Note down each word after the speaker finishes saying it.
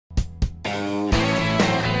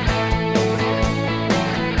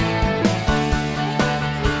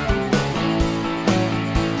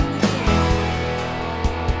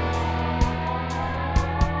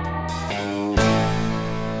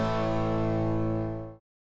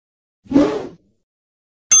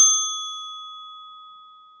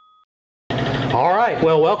All right,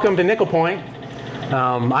 well, welcome to Nickelpoint.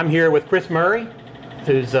 I'm here with Chris Murray,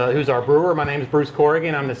 who's our brewer. My name is Bruce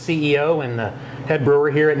Corrigan. I'm the CEO and the head brewer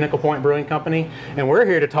here at Nickelpoint Brewing Company. And we're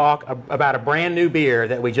here to talk about a brand new beer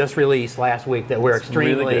that we just released last week that we're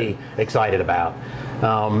extremely excited about.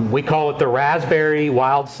 We call it the Raspberry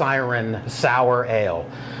Wild Siren Sour Ale.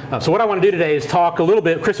 So what I want to do today is talk a little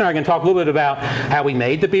bit, Chris and I are going to talk a little bit about how we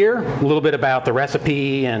made the beer, a little bit about the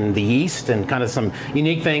recipe and the yeast and kind of some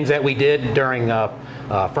unique things that we did during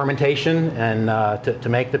fermentation and to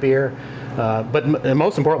make the beer. But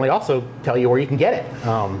most importantly, also tell you where you can get it.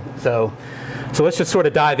 So let's just sort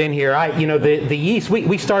of dive in here. The yeast,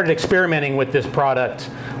 we started experimenting with this product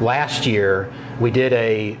last year. We did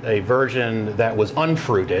a version that was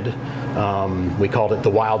unfruited. We called it the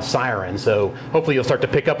Wild Siren. So hopefully you'll start to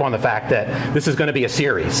pick up on the fact that this is going to be a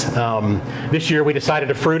series. This year we decided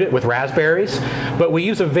to fruit it with raspberries, but we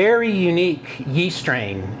use a very unique yeast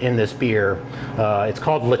strain in this beer. It's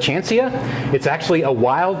called Lactantia. It's actually a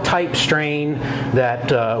wild type strain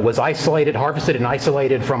that was harvested and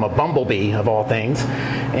isolated from a bumblebee of all things.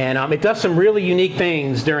 And it does some really unique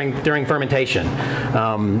things during fermentation.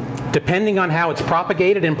 Depending on how it's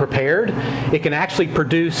propagated and prepared, it can actually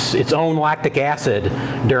produce its own lactic acid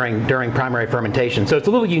during primary fermentation. So it's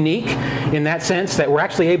a little unique in that sense that we're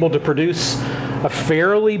actually able to produce a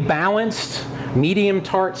fairly balanced medium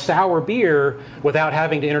tart sour beer without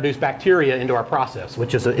having to introduce bacteria into our process,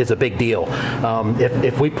 which is a big deal.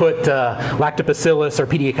 If we put lactobacillus or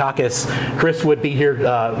pediococcus, Chris would be here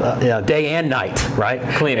day and night, right?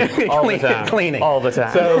 Cleaning all the time. Cleaning all the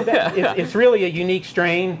time. So it's really a unique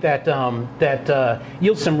strain that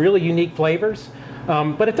yields some really unique flavors,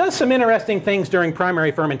 but it does some interesting things during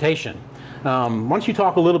primary fermentation. Why don't you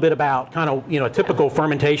talk a little bit about kind of a typical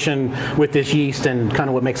fermentation with this yeast and kind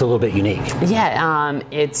of what makes it a little bit unique? Yeah,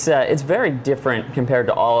 it's very different compared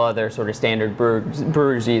to all other sort of standard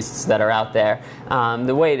brewer's yeasts that are out there.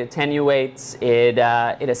 The way it attenuates, it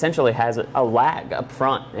essentially has a lag up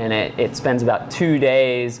front, and it spends about 2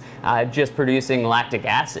 days just producing lactic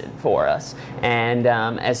acid for us. And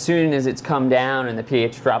as soon as it's come down and the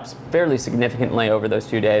pH drops fairly significantly over those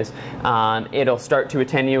 2 days, it'll start to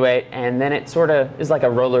attenuate, and then it sort of is like a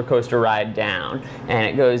roller coaster ride down, and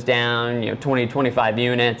it goes down 20-25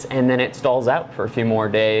 units, and then it stalls out for a few more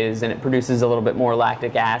days, and it produces a little bit more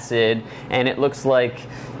lactic acid, and it looks like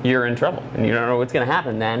you're in trouble and you don't know what's going to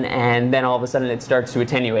happen then, and then all of a sudden it starts to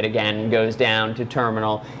attenuate again, goes down to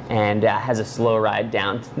terminal, and has a slow ride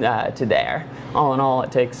down to there. All in all,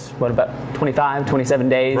 it takes about 25-27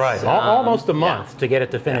 days, right? Almost a month to get it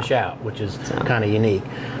to finish out, which is kind of unique.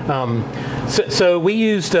 So we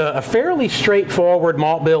used a fairly straightforward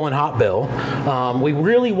malt bill and hop bill. We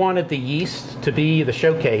really wanted the yeast to be the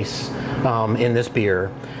showcase in this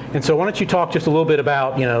beer. And so why don't you talk just a little bit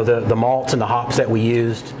about the malts and the hops that we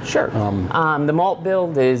used? Sure. The malt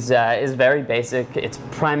build is very basic. It's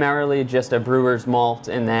primarily just a brewer's malt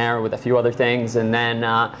in there with a few other things, and then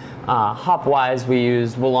hop-wise we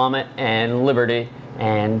used Willamette and Liberty.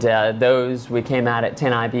 And those we came out at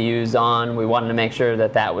 10 IBUs on. We wanted to make sure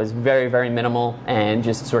that was very, very minimal and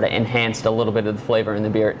just sort of enhanced a little bit of the flavor in the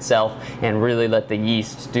beer itself and really let the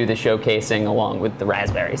yeast do the showcasing along with the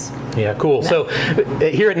raspberries. Yeah, cool. So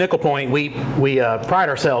here at Nickelpoint, we pride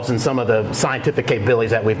ourselves in some of the scientific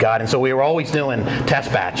capabilities that we've got. And so we were always doing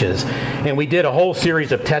test batches. And we did a whole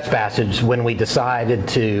series of test batches when we decided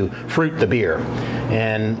to fruit the beer.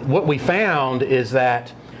 And what we found is that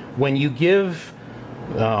when you give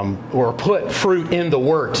or put fruit in the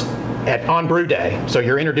wort on brew day, so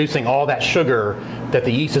you're introducing all that sugar that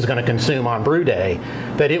the yeast is going to consume on brew day,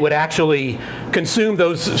 that it would actually consume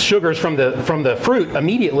those sugars from the fruit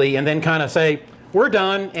immediately and then kind of say, we're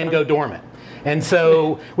done, and go dormant. And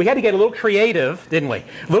so we had to get a little creative, didn't we?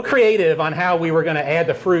 A little creative on how we were going to add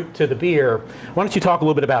the fruit to the beer. Why don't you talk a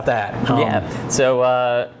little bit about that? Yeah. So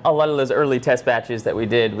a lot of those early test batches that we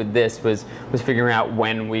did with this was figuring out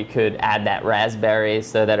when we could add that raspberry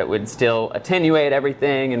so that it would still attenuate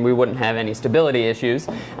everything and we wouldn't have any stability issues.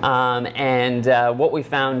 And what we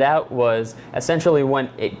found out was essentially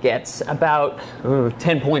when it gets about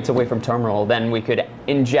 10 points away from terminal, then we could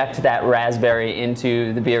inject that raspberry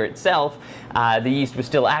into the beer itself. The yeast was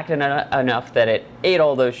still active enough that it ate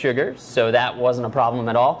all those sugars, so that wasn't a problem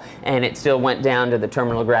at all, and it still went down to the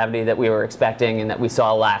terminal gravity that we were expecting and that we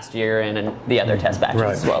saw last year and in the other test batches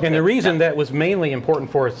as well. And the reason that was mainly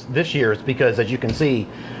important for us this year is because, as you can see,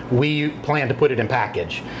 we planned to put it in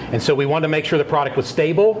package. And so we wanted to make sure the product was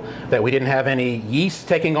stable, that we didn't have any yeast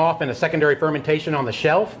taking off in a secondary fermentation on the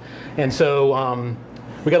shelf. And so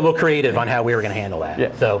we got a little creative on how we were going to handle that.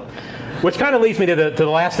 Yeah. So Which kind of leads me to the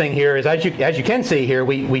last thing here is, as you can see here,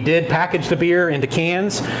 we did package the beer into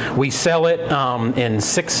cans. We sell it in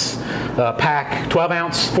 6-pack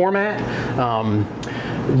 12-ounce format.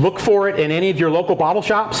 Look for it in any of your local bottle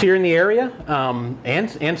shops here in the area,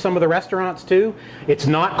 and some of the restaurants too. It's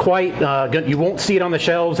not quite, you won't see it on the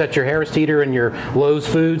shelves at your Harris Teeter and your Lowe's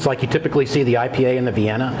Foods like you typically see the IPA and the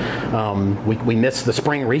Vienna. We missed the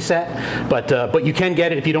spring reset, but you can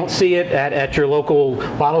get it if you don't see it at your local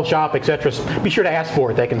bottle shop, etc. Be sure to ask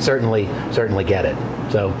for it. They can certainly get it.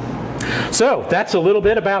 So that's a little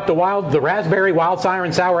bit about the Raspberry Wild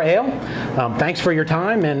Siren Sour Ale. Thanks for your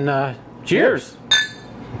time, and cheers.